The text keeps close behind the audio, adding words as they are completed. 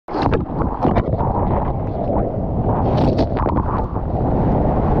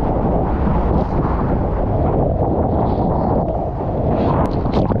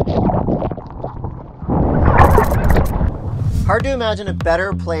Hard to imagine a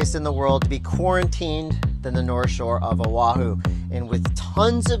better place in the world to be quarantined than the North Shore of Oahu. And with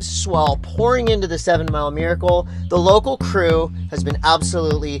tons of swell pouring into the 7 Mile Miracle, the local crew has been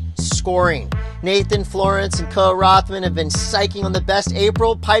absolutely scoring. Nathan Florence and Koa Rothman have been psyching on the best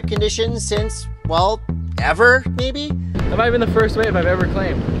April pipe conditions since, well, ever, maybe? That might have been the first wave I've ever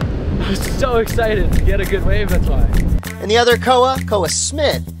claimed. I was so excited to get a good wave, that's why. And the other Koa, Koa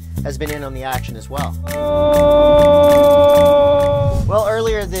Smith, has been in on the action as well. Well,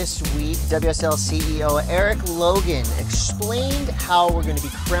 earlier this week, WSL CEO Erik Logan explained how we're going to be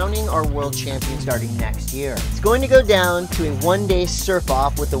crowning our world champion starting next year. It's going to go down to a one-day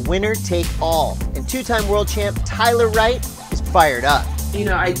surf-off with a winner-take-all. And two-time world champ Tyler Wright is fired up. You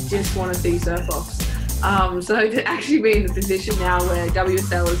know, I just want to see surf-offs. So to actually be in the position now where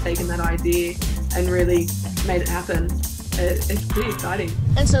WSL has taken that idea and really made it happen, it's pretty exciting.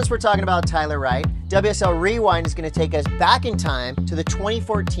 And since we're talking about Tyler Wright, WSL Rewind is going to take us back in time to the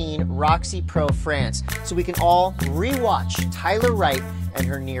 2014 Roxy Pro France, so we can all re-watch Tyler Wright and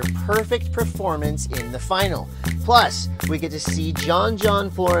her near-perfect performance in the final. Plus, we get to see John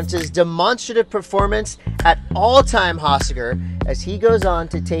John Florence's demonstrative performance at all-time Hossegor as he goes on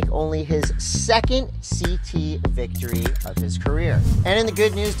to take only his second CT victory of his career. And in the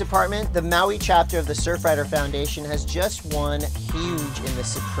good news department, the Maui chapter of the Surfrider Foundation has just won huge in the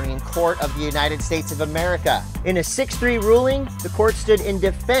Supreme Court of the United States of America. In a 6-3 ruling, the court stood in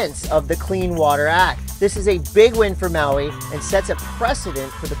defense of the Clean Water Act. This is a big win for Maui and sets a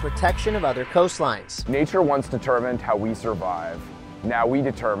precedent for the protection of other coastlines. Nature once determined how we survive. Now we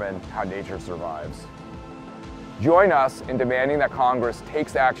determine how nature survives. Join us in demanding that Congress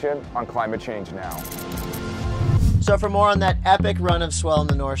takes action on climate change now. So for more on that epic run of swell in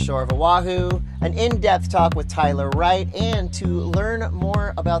the North Shore of Oahu, an in-depth talk with Tyler Wright, and to learn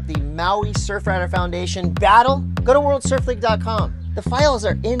more about the Maui Surfrider Foundation battle, go to worldsurfleague.com. The files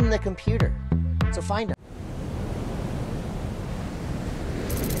are in the computer, so find them.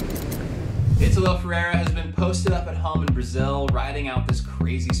 Italo Ferreira has been posted up at home in Brazil riding out this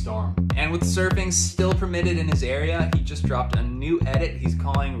crazy storm. And with surfing still permitted in his area, he just dropped a new edit he's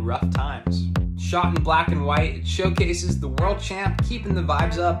calling Rough Times. Shot in black and white, it showcases the world champ keeping the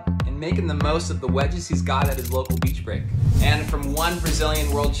vibes up and making the most of the wedges he's got at his local beach break. And from one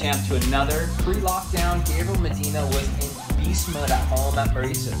Brazilian world champ to another, pre-lockdown, Gabriel Medina was in beast mode at home at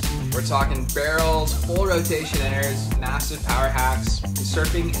Mauritius. We're talking barrels, full rotation inners, massive power hacks, and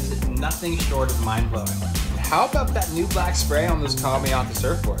surfing is nothing short of mind-blowing. How about that new black spray on those Koa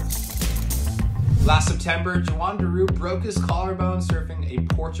surfboards? Last September, Joan Daru broke his collarbone surfing a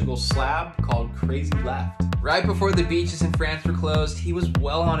Portugal slab called Crazy Left. Right before the beaches in France were closed, he was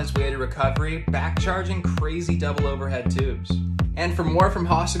well on his way to recovery, back charging crazy double overhead tubes. And for more from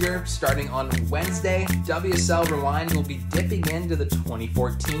Hossegor, starting on Wednesday, WSL Rewind will be dipping into the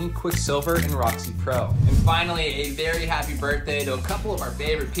 2014 Quicksilver and Roxy Pro. And finally, a very happy birthday to a couple of our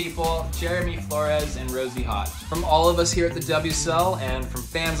favorite people, Jeremy Flores and Rosie Hodge. From all of us here at the WSL and from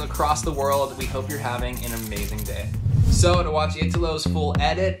fans across the world, we hope you're having an amazing day. So to watch Italo's full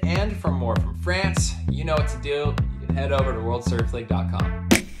edit and for more from France, you know what to do. You can head over to worldsurfleague.com.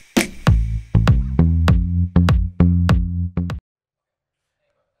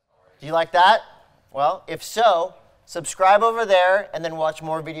 Do you like that? Well, if so, subscribe over there and then watch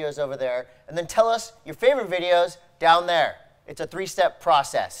more videos over there. And then tell us your favorite videos down there. It's a 3-step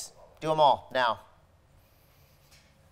process. Do them all now.